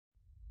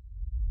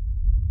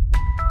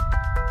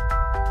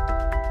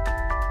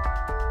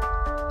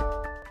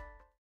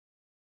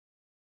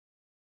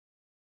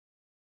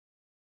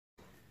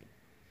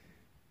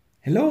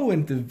Hello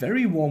and a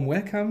very warm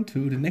welcome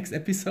to the next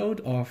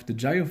episode of The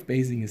Joy of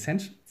Basing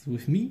Essentials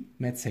with me,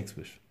 Matt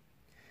Cexwish.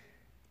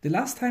 The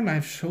last time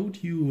I've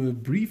showed you a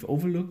brief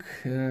overlook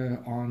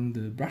on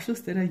the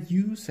brushes that I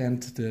use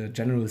and the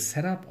general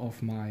setup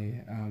of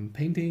my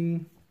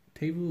painting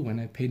table when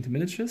I paint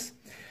miniatures.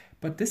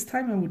 But this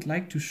time I would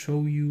like to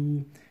show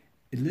you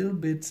a little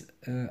bit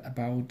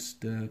about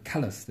the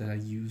colors that I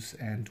use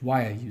and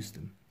why I use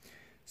them.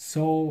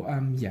 So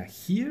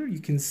here you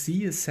can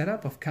see a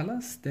setup of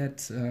colors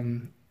that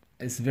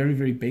is very,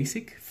 very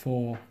basic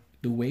for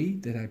the way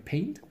that I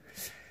paint.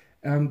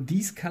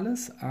 These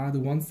colors are the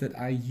ones that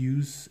I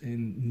use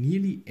in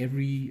nearly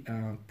every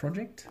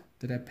project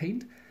that I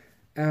paint.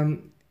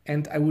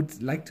 And I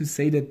would like to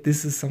say that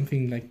this is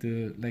something like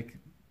the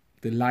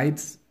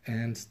light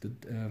and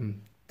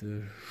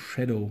the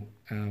shadow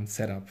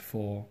setup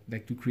for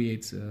to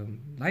create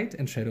light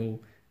and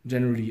shadow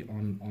generally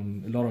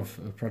on a lot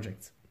of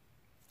projects.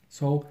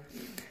 So,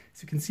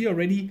 as you can see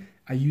already,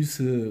 I use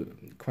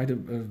quite a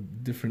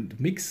different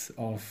mix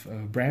of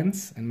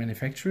brands and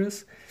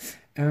manufacturers.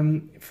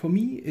 For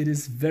me, it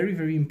is very,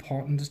 very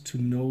important to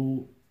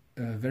know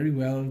very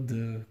well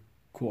the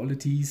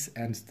qualities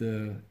and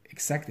the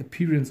exact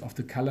appearance of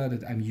the color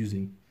that I'm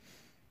using.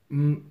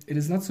 It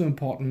is not so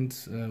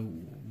important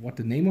what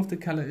the name of the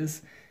color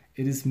is.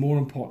 It is more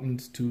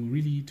important to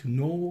really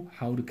know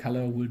how the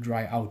color will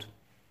dry out.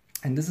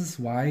 And this is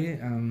why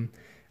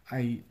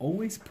I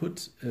always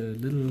put a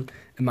little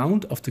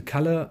amount of the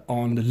color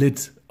on the lid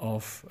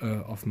of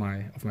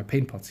my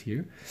paint pots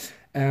here.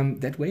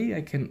 That way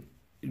I can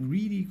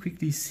really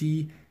quickly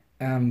see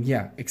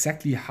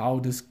exactly how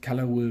this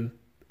color will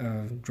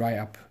dry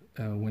up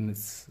when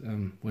it's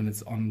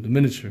on the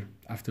miniature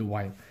after a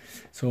while.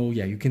 So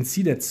yeah, you can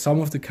see that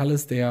some of the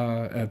colors, they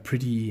are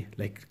pretty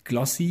like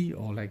glossy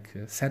or like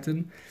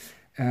satin,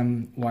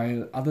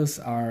 while others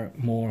are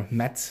more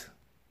matte,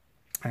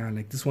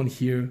 like this one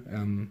here.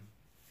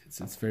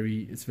 It's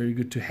very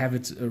good to have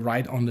it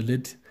right on the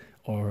lid,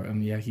 or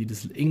here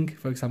this ink,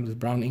 for example, this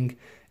brown ink,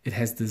 it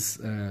has this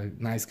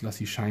nice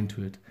glossy shine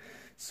to it.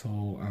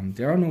 So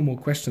there are no more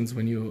questions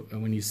when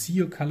you see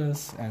your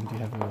colors and you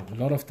have a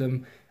lot of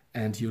them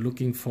and you're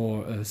looking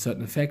for a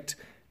certain effect,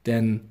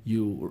 then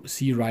you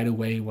see right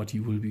away what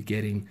you will be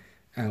getting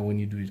when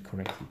you do it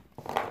correctly.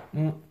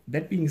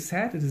 That being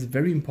said, it is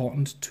very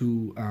important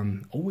to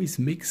always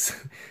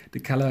mix the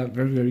color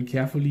very, very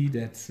carefully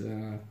that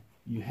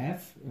you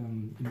have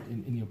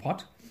in your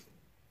pot,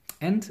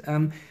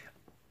 and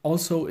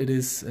also it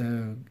is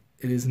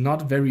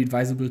not very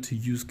advisable to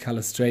use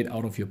color straight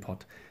out of your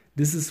pot.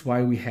 This is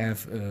why we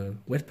have a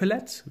wet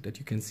palette that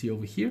you can see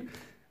over here.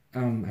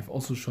 I've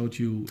also showed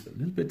you a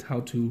little bit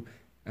how to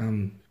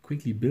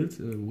quickly build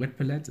a wet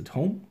palette at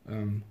home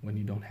when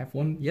you don't have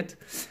one yet.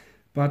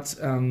 But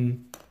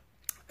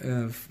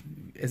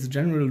as a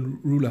general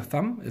rule of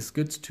thumb, it's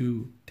good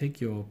to take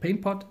your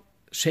paint pot,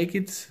 shake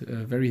it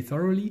very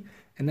thoroughly,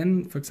 and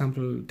then, for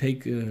example,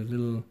 take a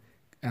little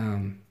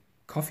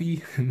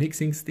coffee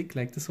mixing stick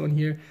like this one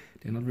here.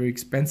 They're not very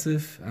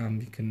expensive.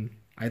 You can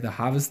either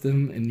harvest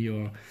them in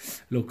your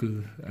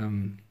local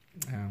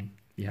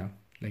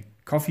like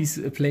coffee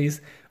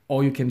place,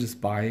 or you can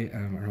just buy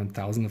around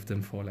 1,000 of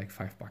them for like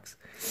 $5.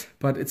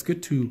 But it's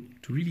good to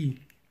really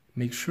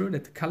make sure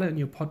that the color in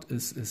your pot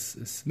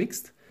is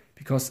mixed,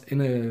 because in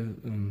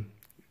a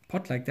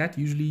pot like that,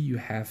 usually you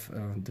have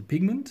the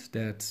pigment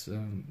that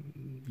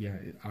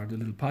are the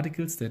little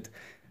particles that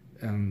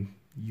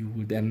you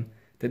will then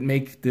that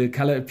make the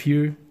color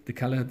appear the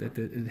color that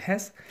it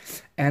has,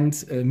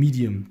 and a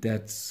medium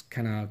that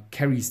kind of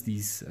carries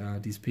these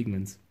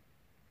pigments.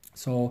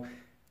 So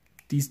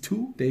these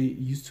two, they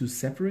used to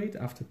separate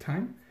after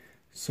time.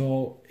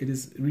 So it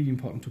is really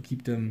important to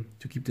keep them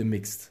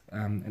mixed,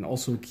 and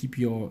also keep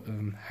your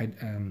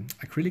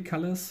acrylic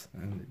colors.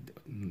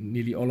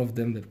 Nearly all of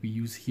them that we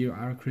use here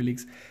are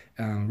acrylics.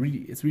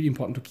 It's really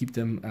important to keep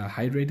them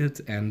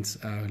hydrated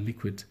and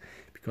liquid,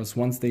 because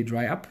once they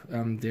dry up,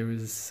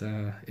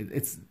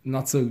 it's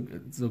not so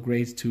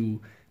great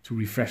to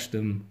refresh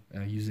them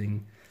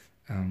using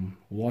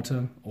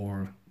water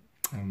or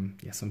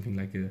something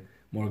like a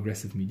more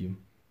aggressive medium.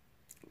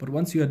 But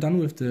once you are done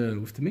with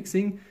the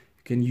mixing,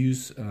 you can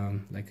use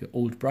like an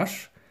old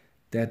brush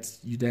that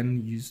you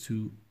then use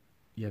to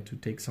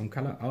take some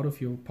color out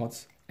of your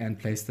pots and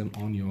place them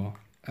on your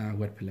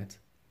wet palette,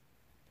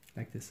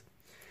 like this.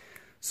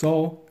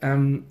 So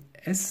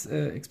as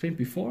explained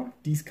before,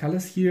 these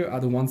colors here are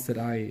the ones that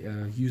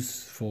I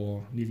use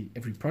for nearly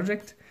every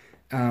project.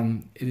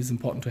 It is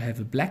important to have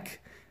a black.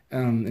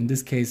 In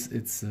this case,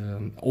 it's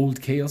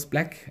old chaos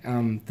black.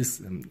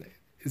 This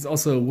is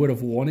also a word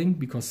of warning,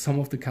 because some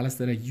of the colors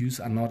that I use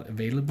are not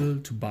available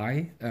to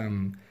buy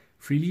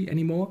freely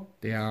anymore.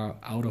 They are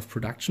out of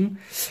production.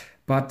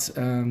 But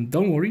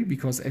don't worry,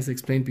 because as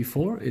explained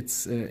before,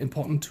 it's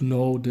important to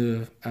know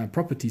the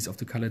properties of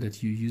the color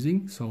that you're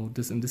using. So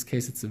in this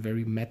case, it's a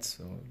very matte,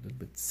 or a little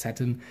bit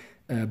satin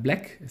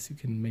black, as you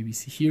can maybe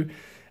see here.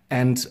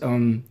 And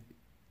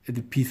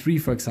the P3,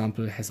 for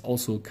example, has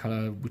also a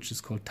color which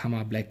is called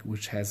Tama Black,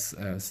 which has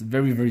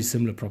very, very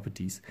similar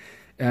properties.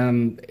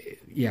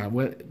 Yeah,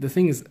 well, the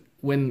thing is,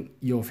 when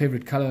your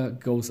favorite color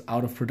goes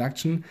out of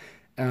production,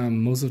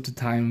 most of the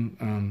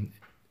time,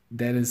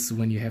 that is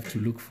when you have to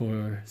look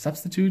for a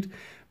substitute.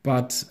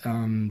 But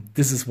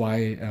this is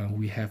why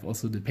we have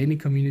also the painting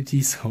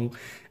community, so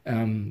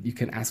you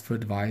can ask for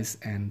advice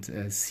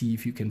and see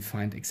if you can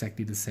find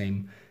exactly the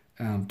same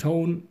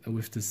tone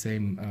with the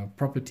same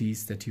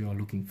properties that you are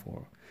looking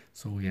for.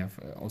 So we have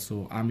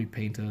also army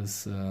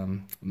painters.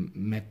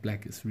 Matte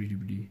black is really,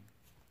 really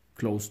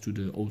close to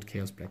the old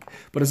Chaos Black.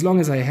 But as long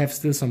as I have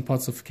still some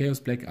pots of Chaos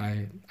Black,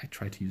 I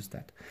try to use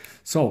that.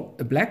 So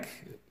a black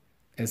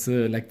as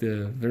like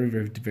the very,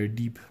 very, very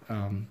deep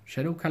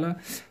shadow color.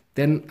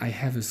 Then I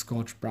have a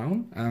Scorched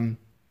Brown.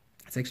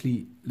 It's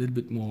actually a little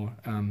bit more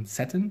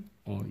satin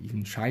or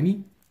even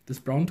shiny, this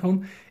brown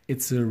tone.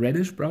 It's a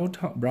reddish brown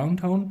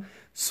tone.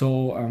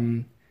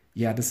 So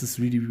yeah, this is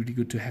really, really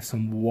good to have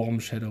some warm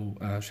shadow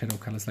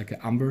colors, like an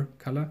umber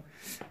color.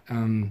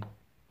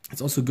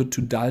 It's also good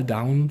to dull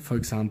down, for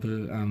example,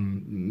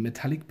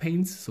 metallic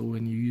paints. So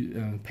when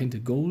you paint a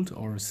gold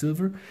or a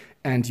silver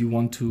and you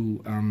want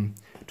to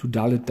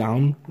dull it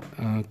down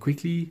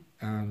quickly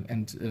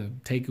and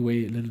take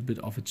away a little bit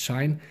of its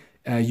shine,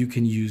 you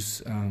can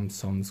use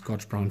some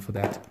Scorched Brown for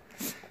that.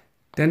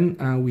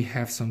 Then we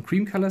have some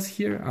cream colors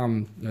here.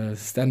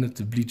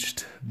 Standard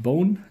bleached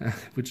bone,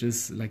 which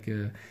is like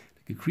a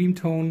cream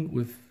tone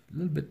with a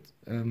little bit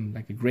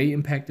like a gray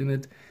impact in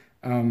it.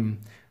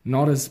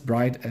 Not as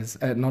bright as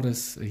not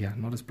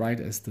as bright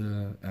as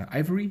the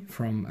ivory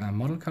from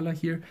Model Color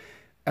here.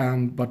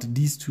 But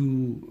these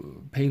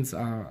two paints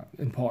are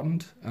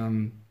important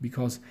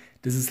because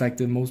this is like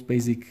the most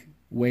basic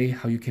way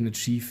how you can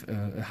achieve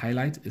a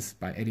highlight is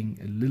by adding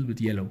a little bit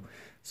yellow.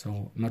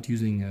 So not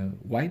using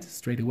white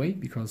straight away,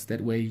 because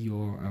that way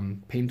your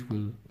paint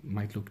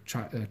might look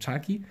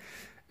chalky.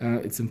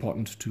 It's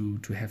important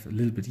to have a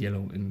little bit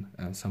yellow in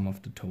some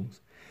of the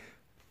tones.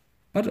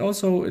 But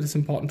also it is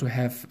important to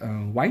have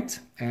white,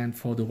 and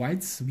for the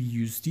whites we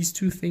use these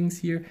two things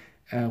here.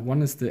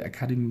 One is the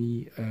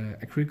Academy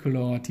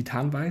Acrycolor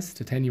Titanweiß,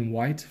 titanium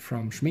white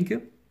from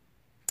Schminke,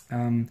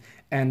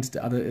 and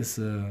the other is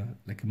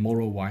like a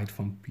Moro white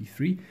from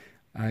P3.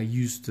 I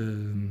used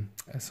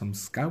some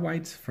Sky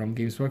White from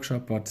Games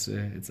Workshop, but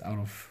it's out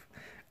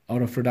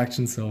of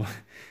production, so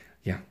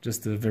yeah,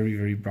 just a very,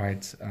 very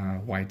bright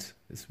white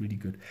is really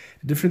good.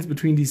 The difference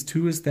between these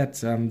two is that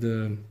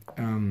the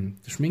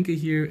Schminke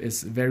here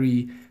is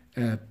very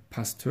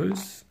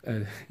pasteurous.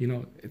 You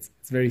know, it's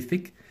very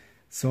thick.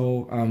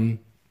 So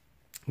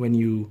when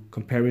you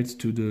compare it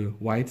to the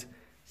white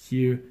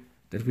here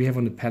that we have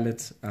on the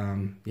palette,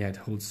 yeah, it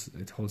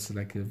holds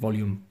like a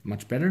volume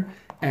much better.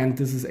 And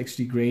this is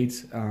actually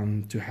great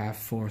to have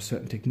for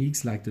certain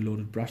techniques, like the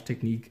loaded brush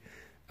technique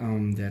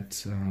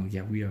that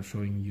yeah, we are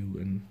showing you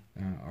in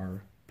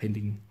our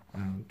painting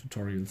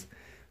tutorials.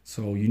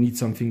 So you need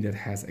something that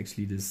has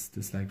actually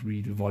this like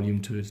real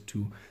volume to it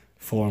to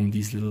form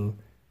these little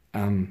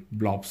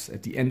blobs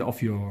at the end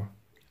of your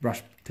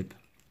brush tip.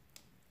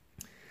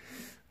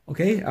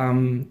 Okay,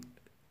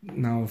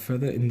 now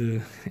further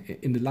in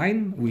the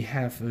line we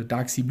have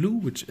Dark Sea Blue,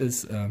 which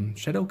is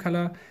shadow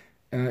color.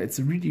 It's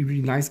a really,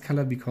 really nice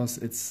color because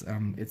it's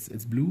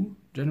blue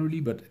generally,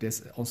 but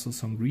there's also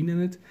some green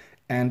in it,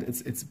 and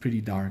it's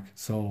pretty dark.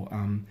 So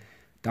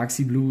Dark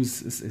Sea Blue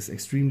is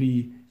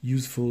extremely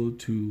useful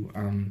to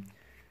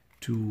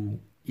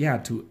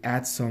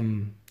add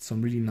some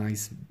really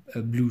nice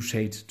blue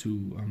shade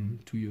to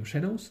your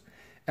shadows.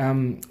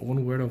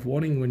 One word of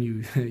warning when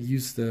you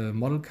use the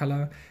Model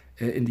Color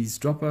in these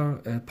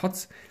dropper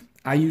pots,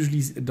 I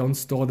usually don't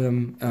store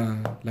them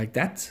like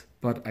that,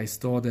 but I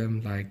store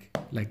them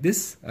like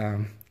this.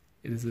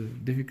 It is a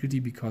difficulty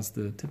because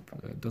the tip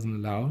doesn't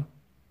allow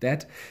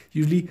that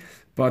usually,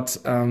 but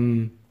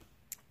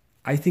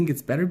I think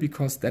it's better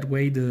because that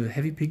way the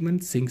heavy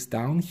pigment sinks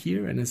down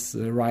here and is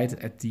right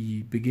at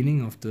the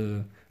beginning of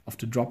the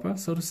dropper,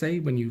 so to say,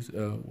 when you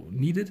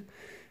need it.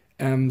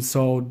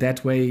 So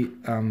that way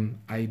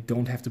I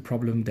don't have the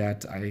problem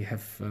that I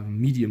have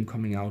medium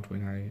coming out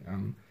when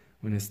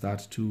I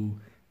start to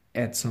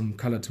add some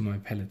color to my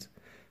palette.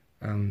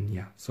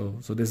 Yeah, so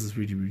this is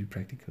really, really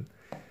practical.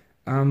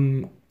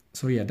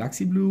 So yeah, Dark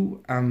Sea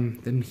Blue.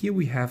 Then here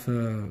we have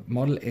a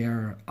Model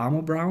Air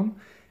Armor Brown.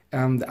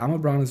 The Armor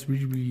Brown is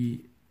really,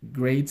 really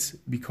great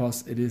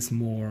because it is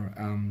more,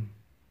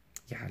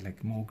 yeah,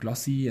 like more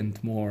glossy and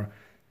more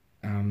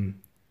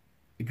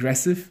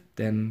aggressive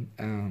than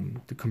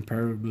the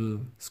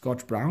comparable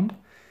Scorched Brown.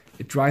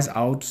 It dries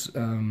out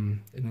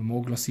in a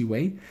more glossy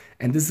way,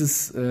 and this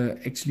is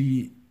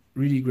actually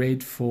really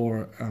great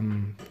for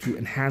to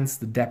enhance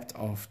the depth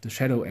of the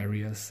shadow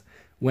areas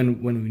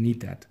when we need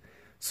that.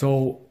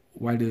 So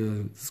while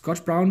the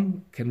Scorched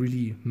Brown can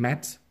really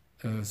matte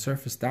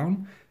surface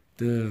down,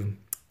 the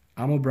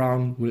Armor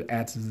Brown will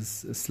add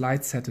this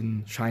slight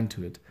satin shine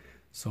to it.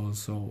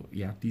 So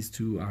yeah, these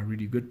two are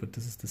really good, but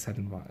this is the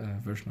satin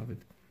version of it.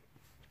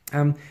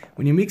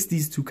 When you mix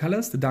these two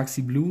colors, the dark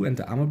sea blue and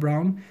the armor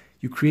brown,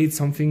 you create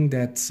something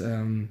that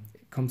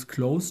comes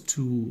close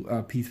to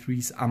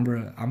P3's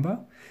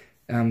Amber,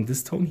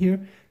 this tone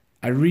here.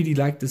 I really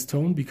like this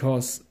tone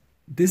because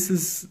this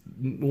is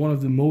one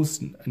of the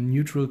most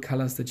neutral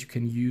colors that you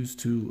can use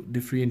to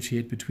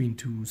differentiate between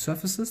two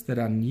surfaces that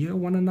are near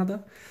one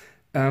another.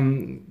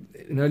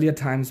 In earlier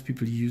times,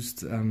 people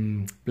used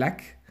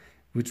black,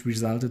 which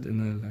resulted in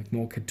a like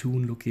more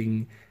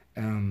cartoon-looking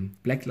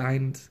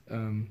black-lined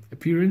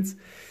appearance.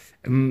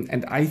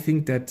 And I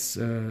think that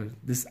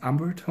this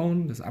amber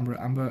tone, this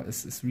amber,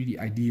 is really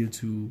ideal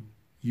to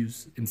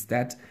use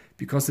instead,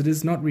 because it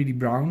is not really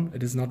brown,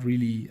 it is not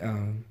really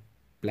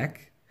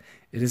black.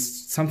 It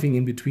is something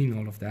in between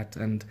all of that,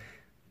 and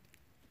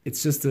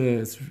it's just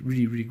it's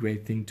really, really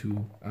great thing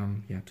to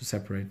to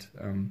separate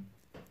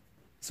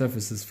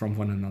surfaces from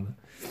one another.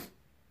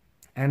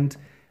 And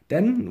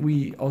then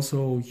we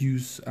also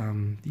use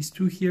these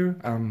two here.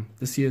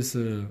 This here is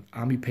a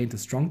Army Painter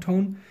Strong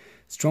Tone.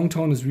 Strong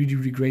Tone is really,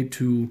 really great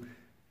to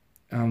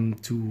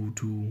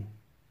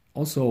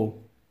also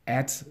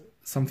add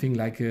something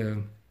like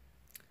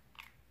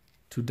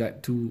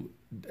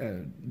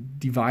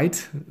divide,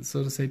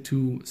 so to say,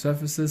 two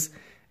surfaces,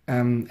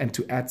 and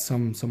to add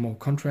some more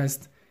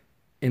contrast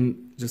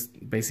in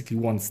just basically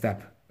one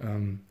step.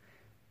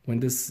 When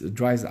this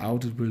dries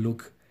out, it will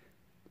look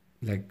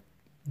like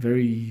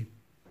very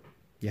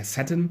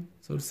satin,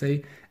 so to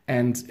say,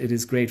 and it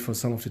is great for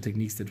some of the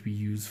techniques that we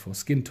use for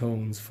skin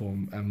tones, for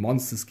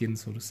monster skin,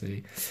 so to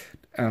say.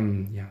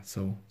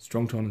 So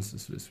strong tone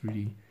is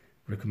really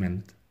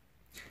recommended.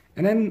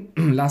 And then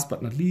last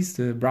but not least,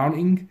 the brown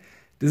ink.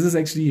 This is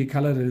actually a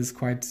color that is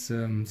quite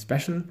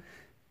special.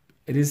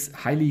 It is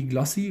highly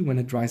glossy when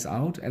it dries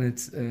out, and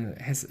it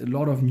has a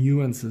lot of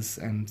nuances,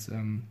 and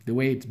the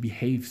way it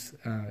behaves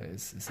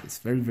is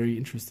very, very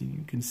interesting.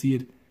 You can see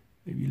it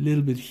maybe a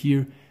little bit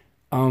here,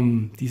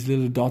 these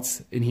little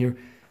dots in here.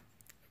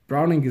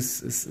 Brown ink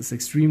is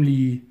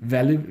extremely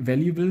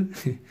valuable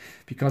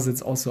because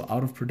it's also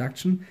out of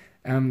production.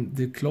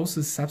 The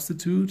closest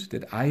substitute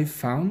that I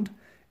found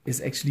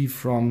is actually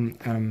from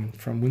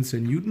Winsor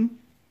 & Newton.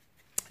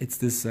 It's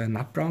this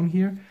nut brown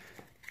here,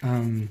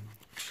 which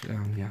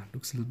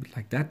looks a little bit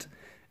like that.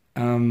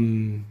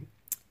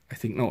 I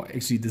think, no,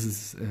 actually this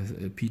is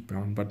peat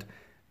brown, but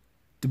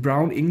the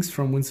brown inks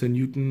from Winsor &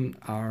 Newton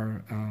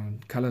are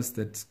colors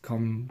that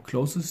come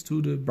closest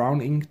to the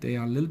brown ink. They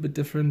are a little bit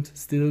different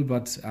still,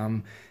 but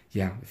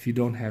if you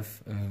don't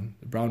have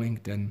brown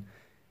ink, then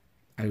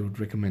I would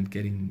recommend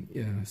getting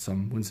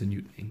some Winsor &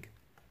 Newton ink.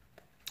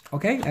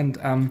 Okay, and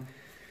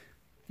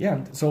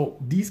so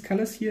these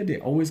colors here, they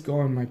always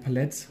go on my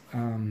palette,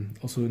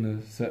 also in a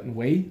certain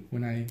way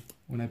when I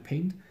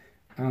paint.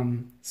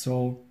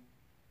 So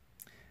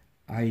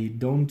I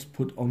don't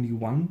put only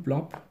one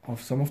blob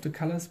of some of the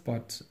colors,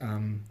 but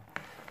a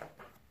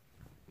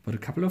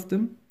couple of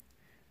them.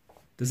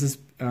 This is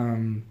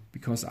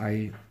because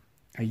I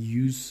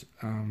use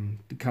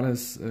the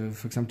colors,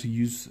 for example, to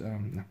use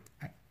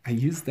I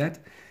use that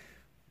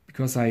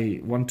because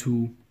I want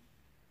to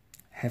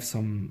have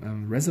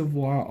some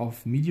reservoir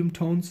of medium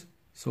tones.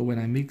 So when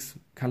I mix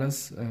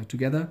colors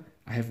together,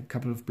 I have a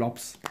couple of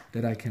blobs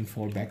that I can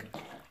fall back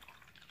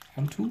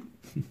onto.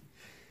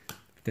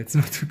 That's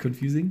not too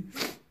confusing.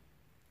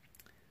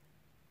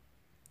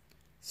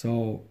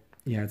 So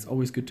yeah, it's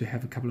always good to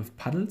have a couple of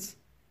puddles.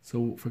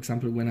 So for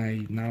example, when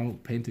I now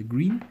paint a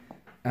green,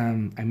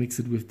 I mix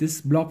it with this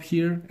blob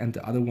here, and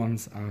the other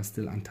ones are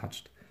still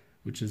untouched,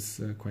 which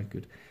is quite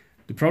good.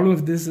 The problem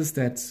with this is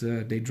that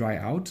they dry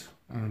out.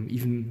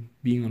 Even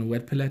being on a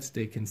wet palette,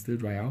 they can still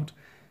dry out.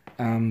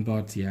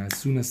 But yeah, as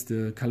soon as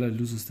the color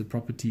loses the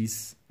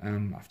properties,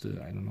 after,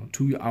 I don't know,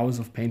 2 hours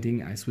of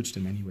painting, I switch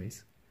them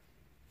anyways.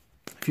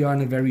 If you are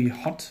in a very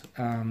hot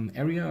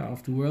area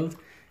of the world,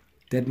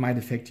 that might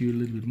affect you a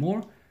little bit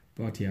more.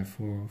 But yeah,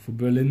 for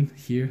Berlin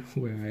here,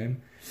 where I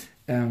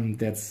am,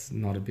 that's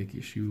not a big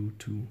issue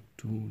to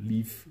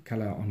leave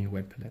color on your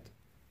wet palette.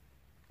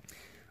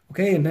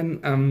 Okay, and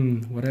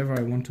then whatever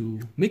I want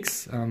to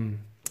mix,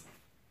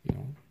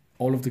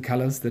 all of the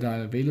colors that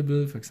are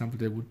available. For example,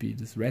 there would be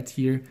this red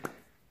here.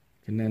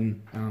 And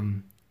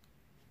then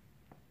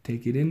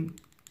take it in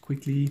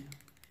quickly.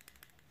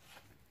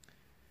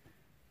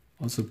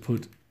 Also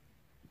put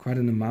quite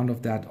an amount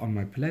of that on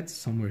my palette,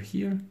 somewhere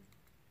here.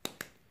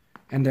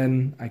 And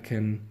then I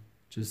can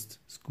just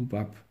scoop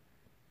up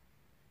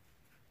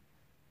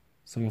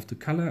some of the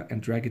color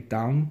and drag it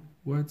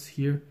downwards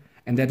here.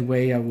 And that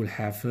way I will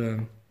have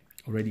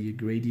already a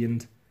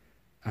gradient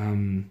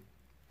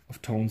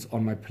of tones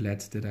on my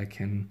palette that I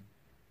can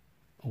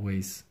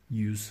always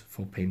use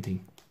for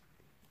painting.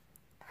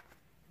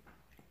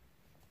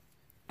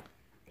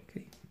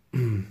 Okay,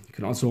 you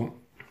can also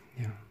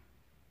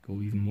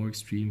go even more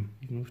extreme,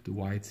 even with the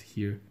white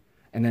here,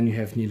 and then you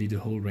have nearly the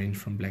whole range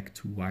from black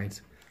to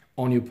white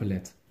on your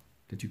palette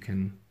that you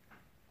can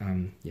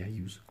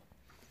use.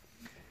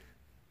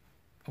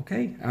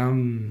 Okay,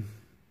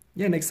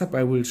 next up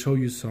I will show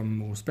you some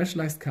more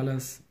specialized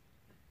colors.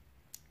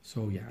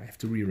 So yeah, I have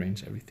to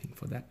rearrange everything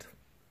for that.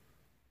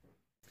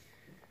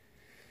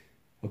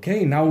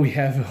 Okay, now we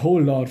have a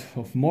whole lot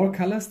of more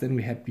colors than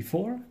we had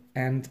before,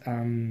 and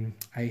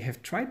I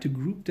have tried to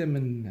group them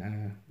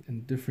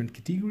in different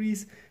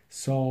categories.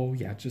 So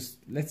yeah,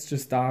 let's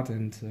just start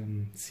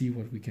and see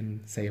what we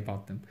can say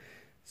about them.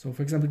 So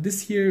for example,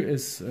 this here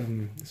is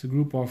a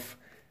group of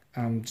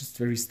just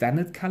very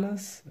standard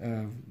colors,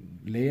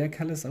 layer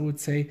colors, I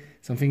would say.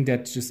 Something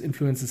that just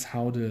influences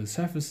how the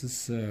surface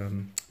is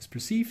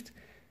perceived.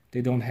 They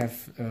don't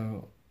have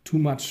too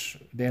much.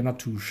 They are not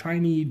too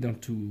shiny,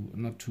 not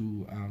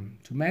too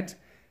matte,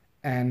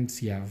 and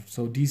yeah.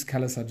 So these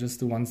colors are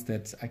just the ones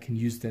that I can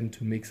use then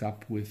to mix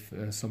up with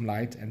some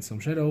light and some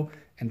shadow,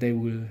 and they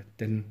will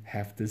then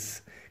have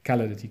this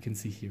color that you can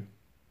see here.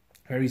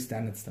 Very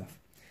standard stuff.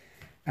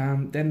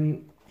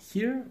 Then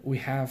here we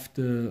have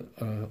the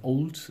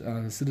old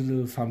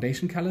Citadel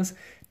foundation colors.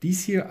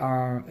 These here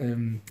are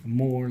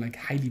more like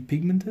highly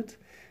pigmented,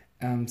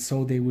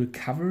 so they will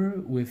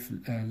cover with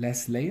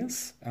less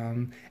layers.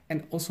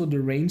 And also the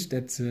range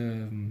that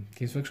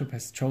Games Workshop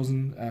has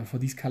chosen for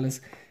these colors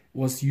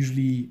was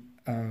usually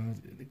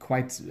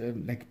quite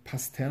like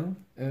pastel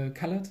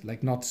colored,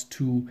 like not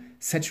too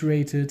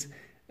saturated,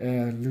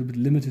 a little bit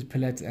limited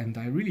palette, and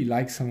I really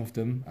like some of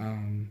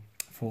them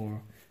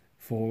for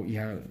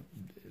yeah,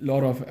 a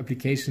lot of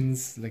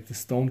applications. Like the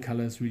stone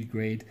color is really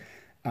great.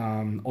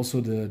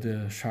 Also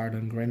the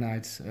Chardon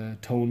granite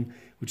tone,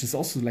 which is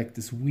also like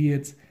this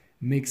weird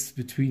mix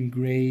between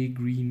gray,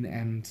 green,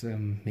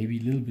 and maybe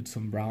a little bit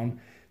some brown.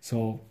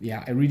 So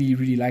yeah, I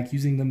really like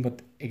using them,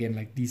 but again,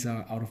 like these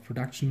are out of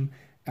production.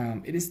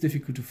 It is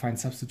difficult to find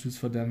substitutes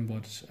for them,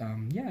 but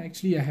yeah,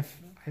 actually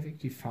I've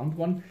actually found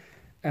one,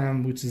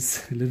 which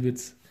is a little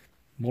bit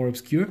more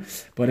obscure,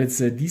 but it's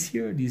these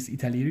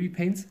Italieri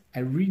paints. I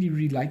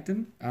really like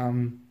them.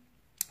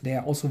 They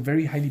are also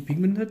very highly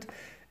pigmented,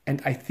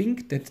 and I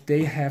think that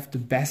they have the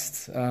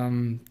best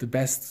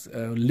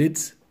lid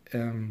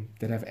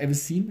that I've ever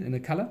seen in a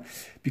color,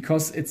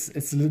 because it's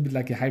a little bit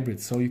like a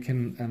hybrid. So you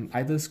can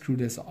either screw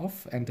this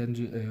off and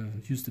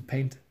then use the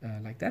paint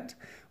like that,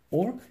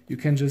 or you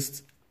can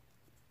just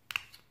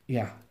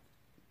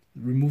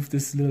remove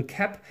this little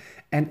cap,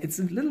 and it's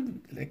a little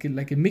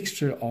like a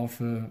mixture of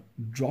a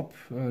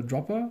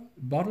dropper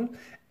bottle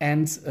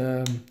and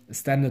a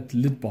standard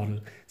lid bottle.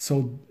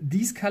 So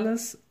these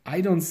colors,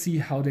 I don't see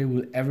how they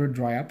will ever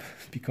dry up,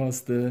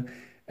 because the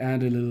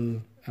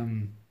little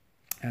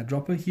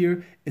dropper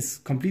here is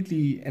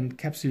completely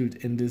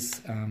encapsulated in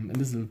this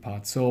little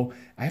part. So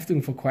I have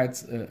them for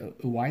quite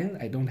a while.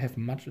 I don't have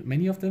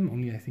many of them,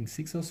 only I think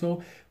 6 or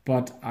so,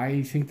 but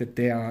I think that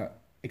they are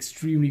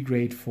extremely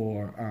great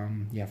for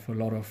a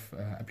lot of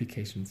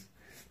applications.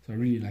 So I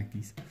really like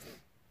these.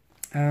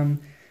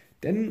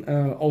 Then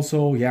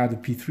also the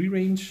P3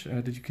 range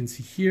that you can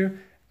see here.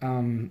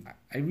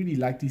 I really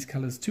like these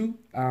colors too.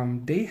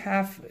 They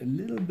have a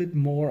little bit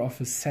more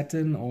of a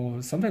satin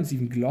or sometimes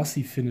even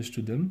glossy finish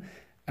to them.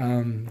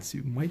 So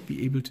you might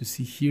be able to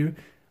see here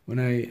when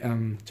I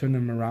turn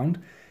them around.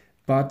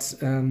 But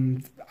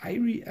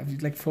I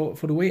like for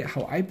the way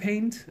how I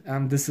paint,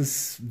 this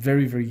is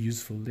very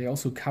useful. They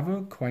also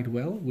cover quite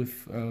well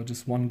with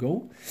just one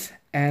go,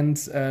 and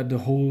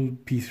the whole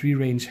P3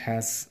 range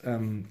has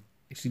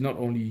actually not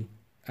only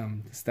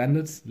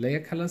standard layer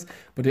colors,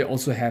 but they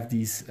also have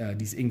these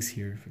inks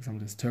here. For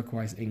example, this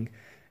turquoise ink,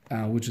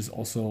 which is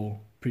also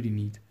pretty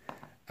neat.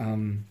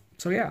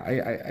 So yeah,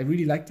 I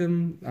really like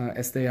them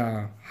as they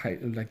are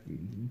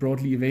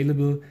broadly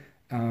available.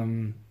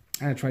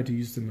 I try to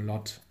use them a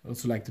lot.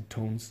 Also like the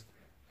tones.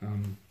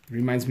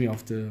 Reminds me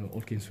of the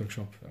old Games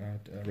Workshop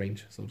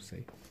range, so to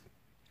say.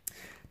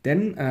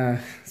 Then,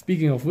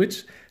 speaking of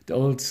which, the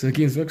old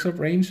Games Workshop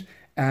range,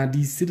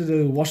 these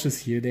Citadel washes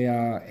here, they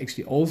are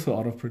actually also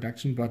out of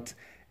production, but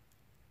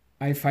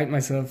I find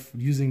myself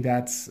using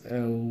that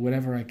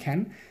whenever I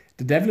can.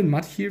 The Devil in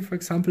Mud here, for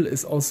example,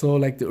 is also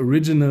like the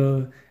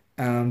original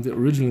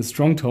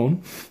strong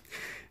tone.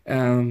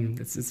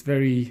 It's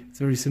very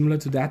similar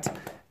to that.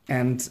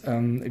 And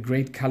a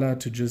great color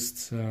to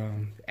just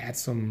add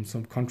some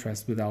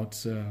contrast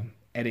without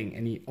adding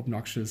any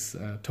obnoxious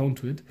tone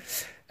to it.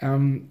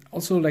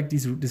 Also, like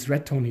this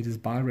red tone here, this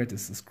bar red,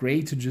 is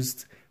great to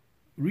just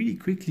really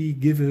quickly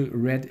give a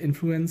red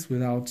influence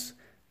without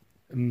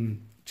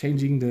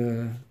changing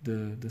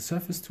the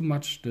surface too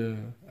much, the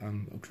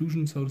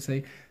occlusion, so to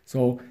say.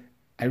 So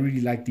I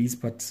really like these,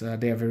 but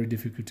they are very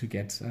difficult to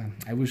get.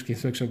 I wish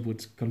Games Workshop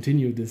would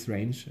continue this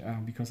range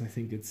because I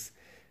think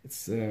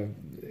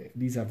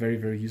these are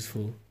very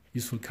useful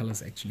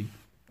colors actually.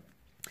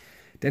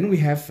 Then we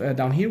have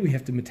down here we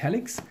have the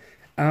metallics.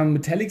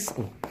 Metallics,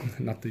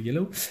 not the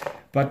yellow,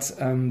 but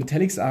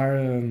metallics are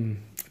a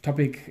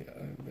topic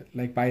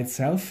like by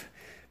itself,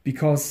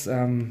 because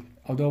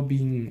although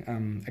being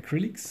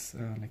acrylics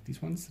like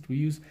these ones that we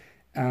use,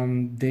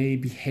 they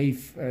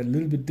behave a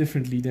little bit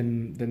differently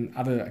than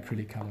other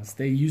acrylic colors.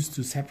 They used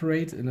to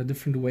separate in a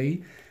different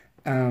way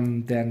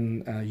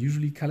than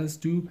usually colors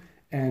do.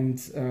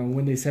 And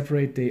when they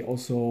separate, they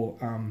also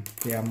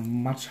they are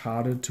much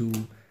harder to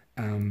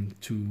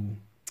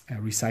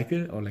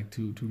recycle or like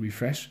to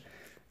refresh.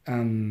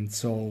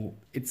 So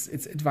it's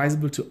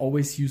advisable to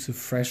always use a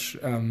fresh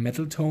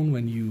metal tone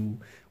when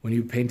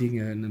you're painting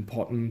an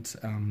important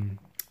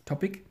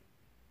topic.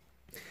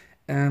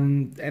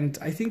 And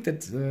I think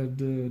that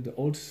the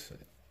old,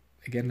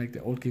 again, like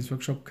the old Games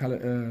Workshop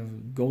color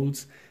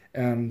golds,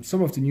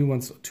 some of the new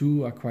ones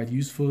too are quite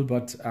useful,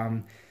 but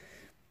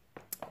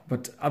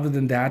other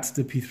than that,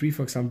 the P3,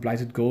 for example,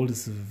 Blighted Gold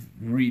is a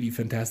really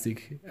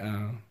fantastic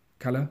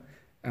color.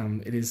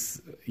 It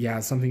is, yeah,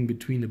 something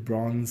between the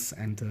bronze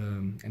and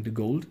the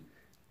gold.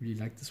 Really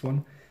like this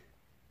one.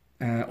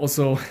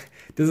 Also,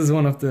 this is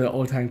one of the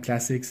all-time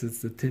classics.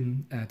 It's the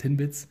tin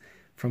bits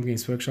from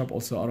Games Workshop,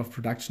 also out of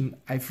production.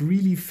 I've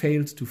really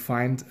failed to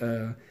find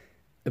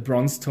a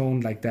bronze tone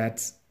like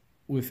that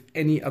with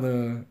any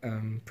other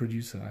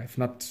producer. I've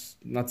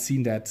not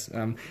seen that.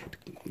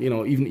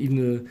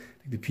 Even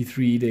the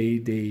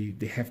P3,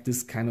 they have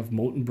this kind of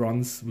molten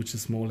bronze, which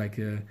is more like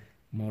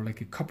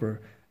a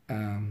copper.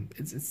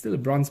 It's still a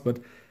bronze, but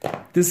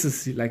this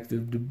is like the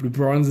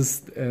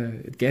bronzest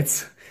it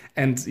gets,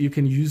 and you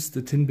can use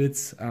the tin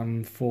bits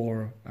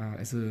for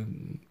as a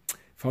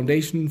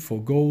foundation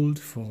for gold,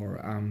 for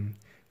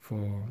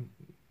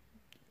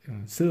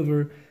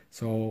silver.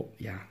 So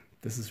yeah,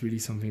 this is really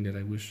something that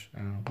I wish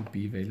would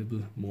be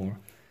available more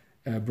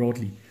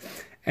broadly.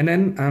 And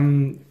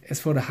then as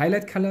for the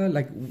highlight color,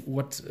 like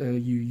what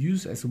you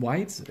use as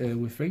white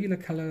with regular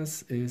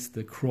colors is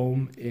the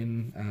chrome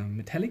in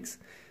metallics.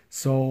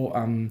 So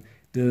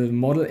the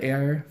Model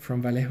Air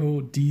from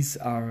Vallejo, these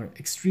are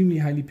extremely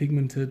highly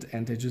pigmented,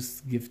 and they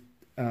just give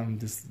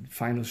this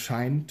final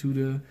shine to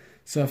the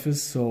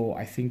surface. So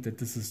I think that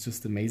this is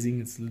just amazing.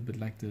 It's a little bit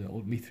like the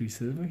old Me3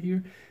 Silver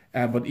here,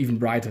 but even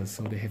brighter.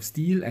 So they have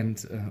steel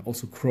and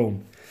also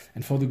chrome.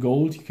 And for the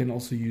gold, you can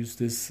also use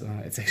this.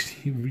 It's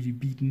actually really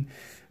beaten,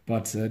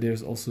 but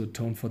there's also a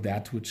tone for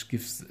that, which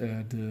gives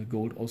the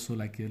gold also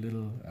like a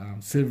little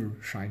silver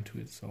shine to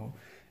it. So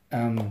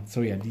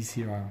yeah, these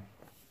here are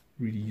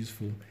really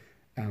useful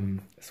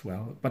as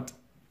well. But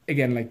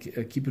again,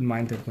 like keep in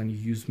mind that when you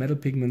use metal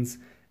pigments,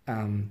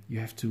 you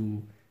have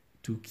to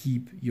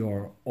keep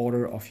your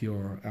order of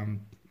your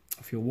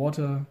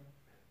water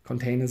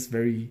containers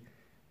very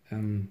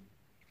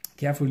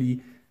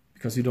carefully,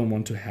 because you don't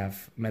want to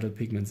have metal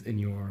pigments in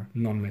your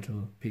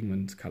non-metal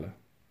pigment color.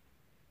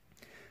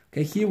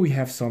 Okay, here we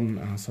have some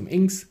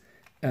inks.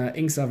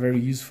 Inks are very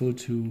useful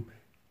to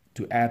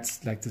add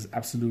like this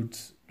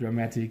absolute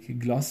dramatic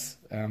gloss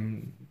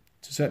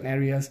to certain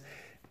areas.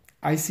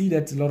 I see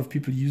that a lot of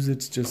people use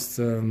it just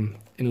in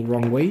a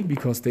wrong way,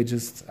 because they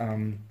just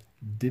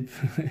dip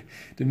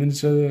the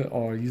miniature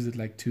or use it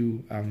like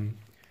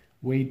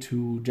way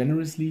too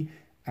generously.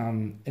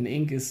 An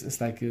ink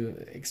is like a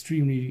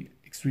extremely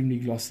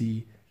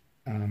glossy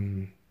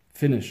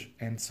finish,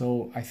 and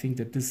so I think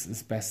that this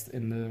is best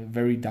in the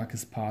very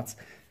darkest parts.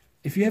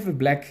 If you have a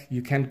black,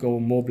 you can't go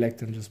more black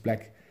than just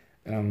black,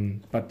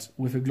 but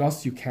with a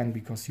gloss you can,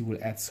 because you will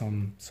add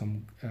some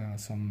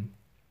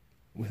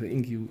with the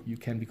ink you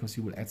can, because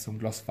you will add some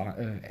gloss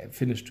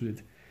finish to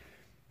it,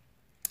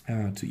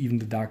 to even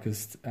the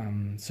darkest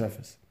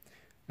surface.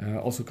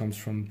 Also comes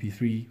from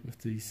P3 with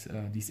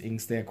these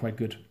inks. They are quite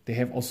good. They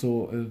have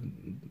also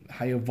a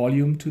higher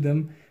volume to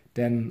them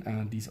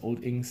than these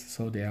old inks,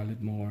 so they are a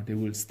little more. They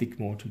will stick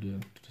more to the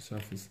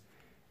surface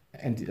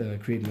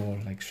and create more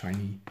like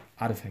shiny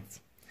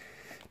artifacts.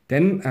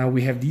 Then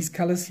we have these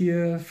colors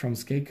here from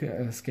Scale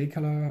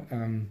Color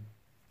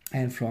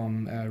and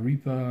from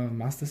Reaper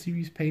Master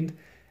Series paint.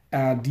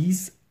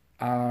 These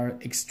are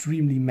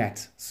extremely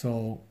matte,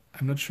 so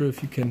I'm not sure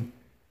if you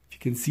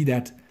can see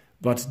that,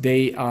 but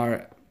they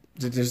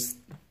just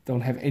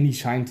don't have any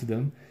shine to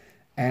them.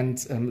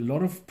 And a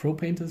lot of pro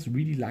painters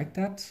really like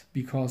that,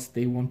 because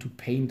they want to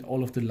paint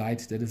all of the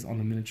light that is on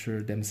the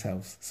miniature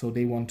themselves. So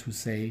they want to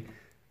say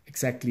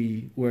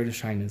exactly where the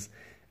shine is.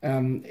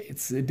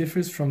 It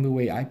differs from the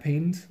way I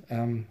paint.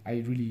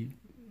 I really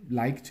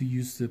like to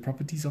use the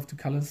properties of the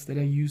colors that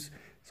I use.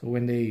 So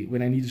when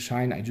I need a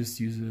shine, I just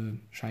use a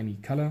shiny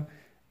color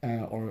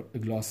or a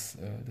gloss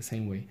the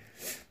same way.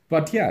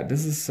 But yeah,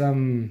 this is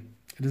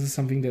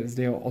something that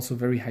they are also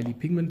very highly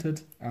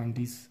pigmented,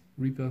 these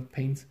Reaper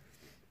paints,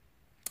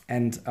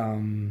 and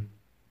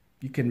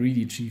you can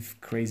really achieve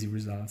crazy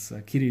results.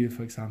 Kirill,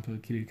 for example,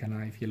 Kirill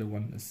Kanaev, yellow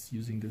one, is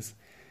using this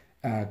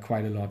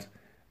quite a lot,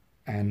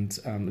 and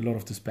a lot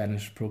of the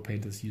Spanish pro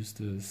painters use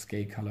the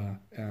Scale Color.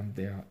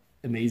 They are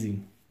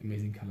amazing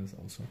colors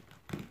also.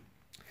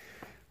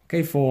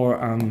 Okay, for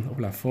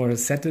a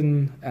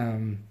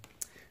satin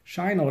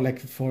shine, or like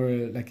for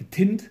like a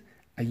tint,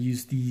 I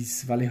use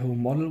these Vallejo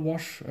Model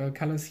Wash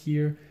colors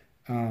here,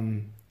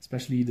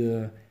 especially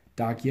the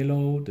dark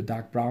yellow, the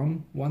dark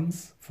brown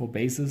ones for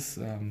bases.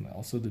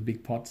 Also the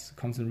big pot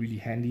comes in really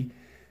handy,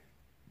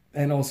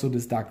 and also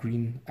this dark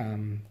green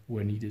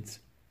where needed.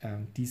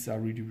 These are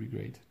really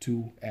great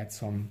to add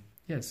some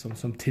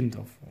tint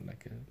of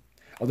like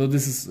although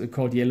this is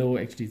called yellow,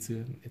 actually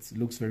it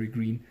looks very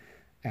green,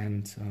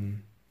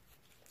 and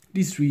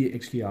these three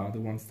actually are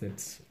the ones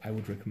that I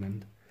would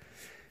recommend.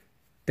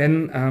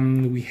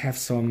 Then we have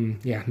some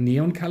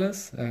neon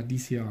colors.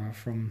 These here are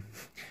from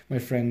my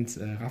friend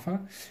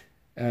Rafa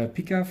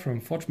Pika from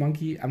Forge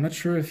Monkey. I'm not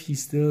sure if he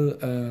still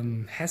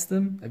has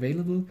them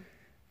available.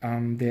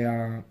 They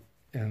are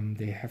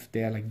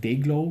like day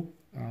glow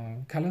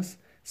colors,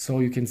 so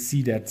you can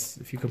see that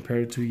if you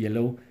compare it to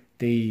yellow,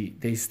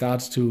 they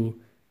start to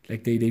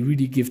like they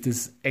really give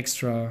this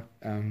extra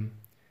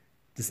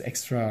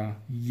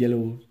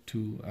yellow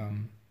to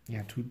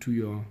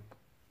your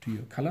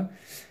color.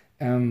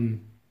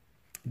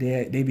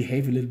 They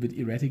behave a little bit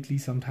erratically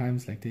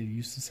sometimes, like they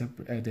used to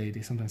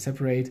they sometimes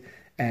separate,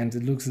 and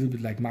it looks a little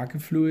bit like marker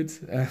fluid,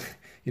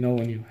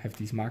 when you have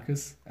these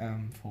markers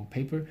for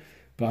paper.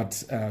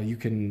 But you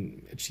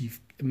can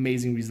achieve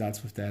amazing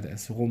results with that,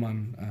 as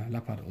Roman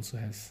Lappard also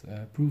has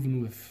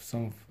proven with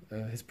some of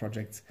his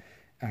projects.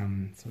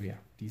 So yeah,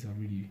 these are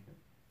really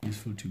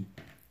useful too.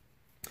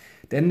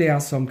 Then there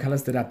are some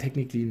colors that are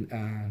technically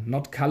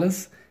not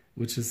colors,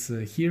 which is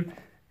here,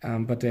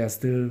 but they are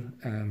still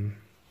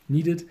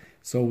needed.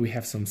 So we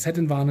have some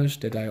satin varnish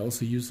that I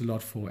also use a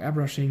lot for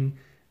airbrushing,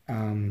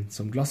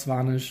 some gloss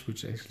varnish,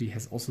 which actually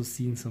has also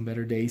seen some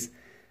better days.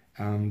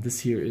 This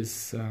here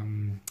is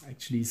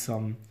actually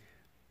some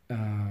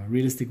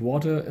realistic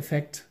water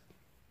effect,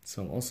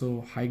 so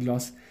also high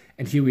gloss.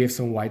 And here we have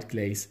some white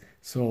glaze.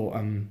 So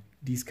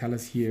these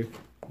colors here,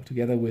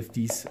 together with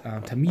these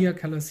Tamiya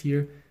colors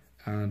here,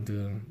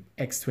 the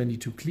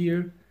X22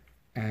 clear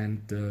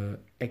and the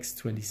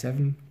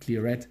X27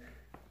 clear red,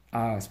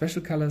 are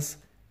special colors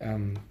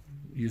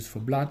used for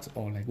blood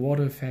or like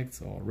water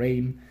effects or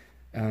rain,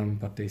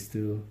 but they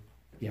still,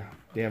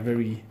 they are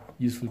very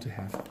useful to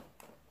have.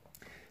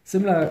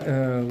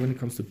 Similar when it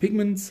comes to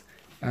pigments.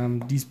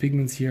 These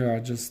pigments here are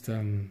just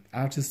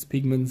artist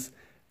pigments.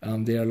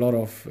 There are a lot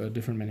of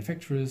different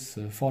manufacturers.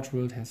 Forge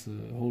World has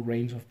a whole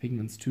range of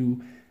pigments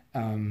too.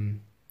 AK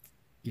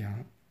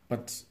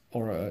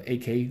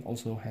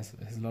also has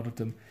a lot of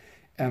them.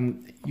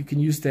 You can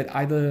use that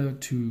either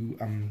to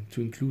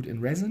include in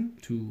resin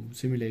to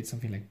simulate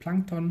something like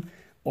plankton,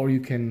 or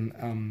you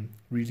can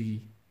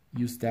really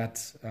use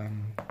that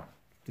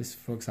this,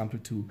 for example,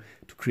 to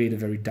create a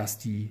very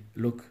dusty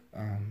look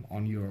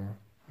on your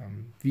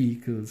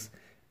vehicles,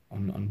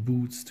 on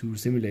boots, to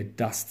simulate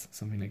dust,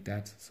 something like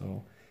that.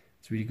 So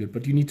it's really good.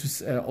 But you need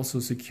to also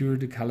secure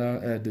the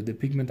color, the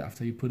pigment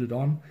after you put it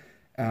on.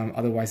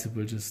 Otherwise, it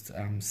will just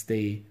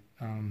stay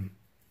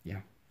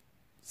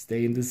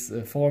in this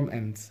form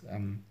and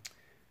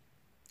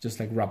just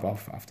like rub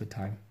off after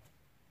time.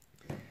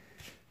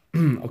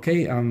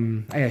 Okay,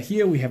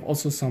 here we have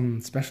also some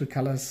special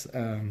colors,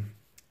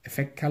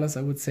 effect colors,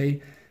 I would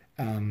say.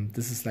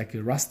 This is like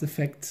a rust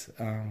effect,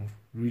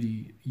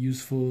 really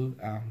useful.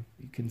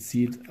 You can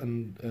see it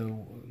on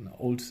an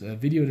old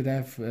video that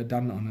I've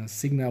done on a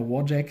Signa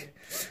Warjack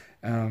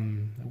a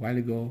while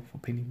ago for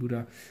painting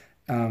Buddha.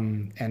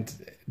 And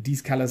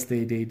these colors,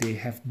 they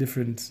have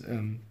different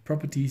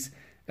properties.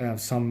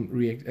 Some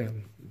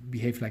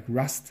behave like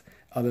rust,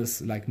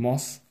 others like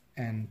moss,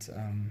 and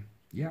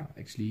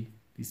actually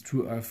these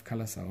True Earth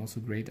colors are also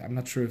great. I'm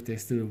not sure if they're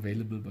still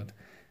available, but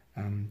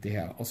they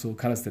are also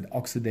colors that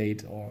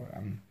oxidate or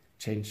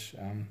change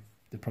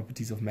the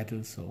properties of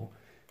metal. So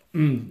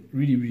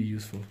really, really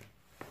useful.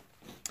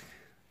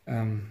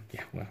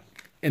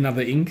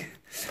 Another ink.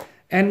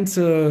 And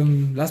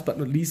last but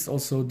not least,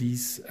 also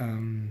these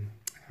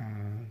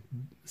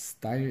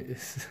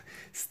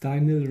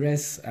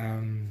Stynylres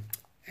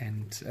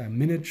and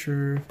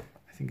miniature,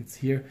 I think it's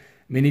here,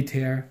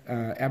 Minitaire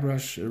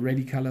airbrush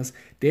ready colors.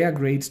 They are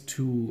great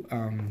to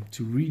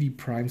really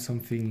prime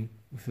something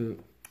with a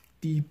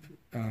deep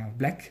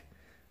black.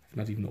 I've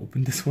not even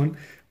opened this one,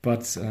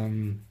 but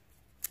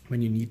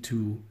when you need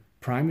to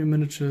prime your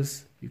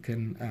miniatures, you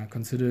can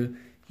consider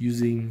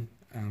using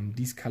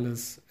these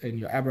colors in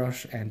your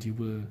airbrush, and you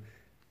will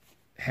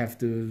have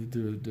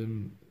the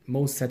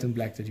most satin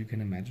black that you can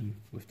imagine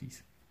with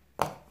these.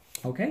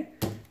 Okay,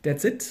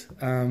 that's it.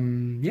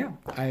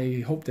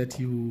 I hope that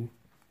you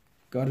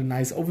got a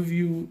nice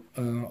overview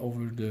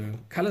over the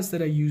colors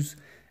that I use,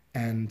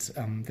 and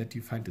that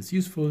you find this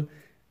useful.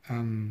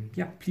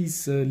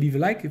 Please leave a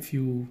like if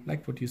you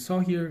liked what you saw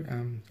here.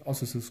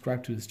 Also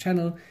subscribe to this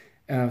channel.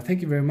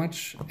 Thank you very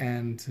much,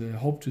 and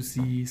hope to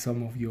see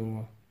some of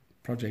your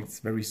projects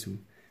very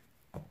soon.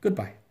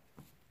 Goodbye.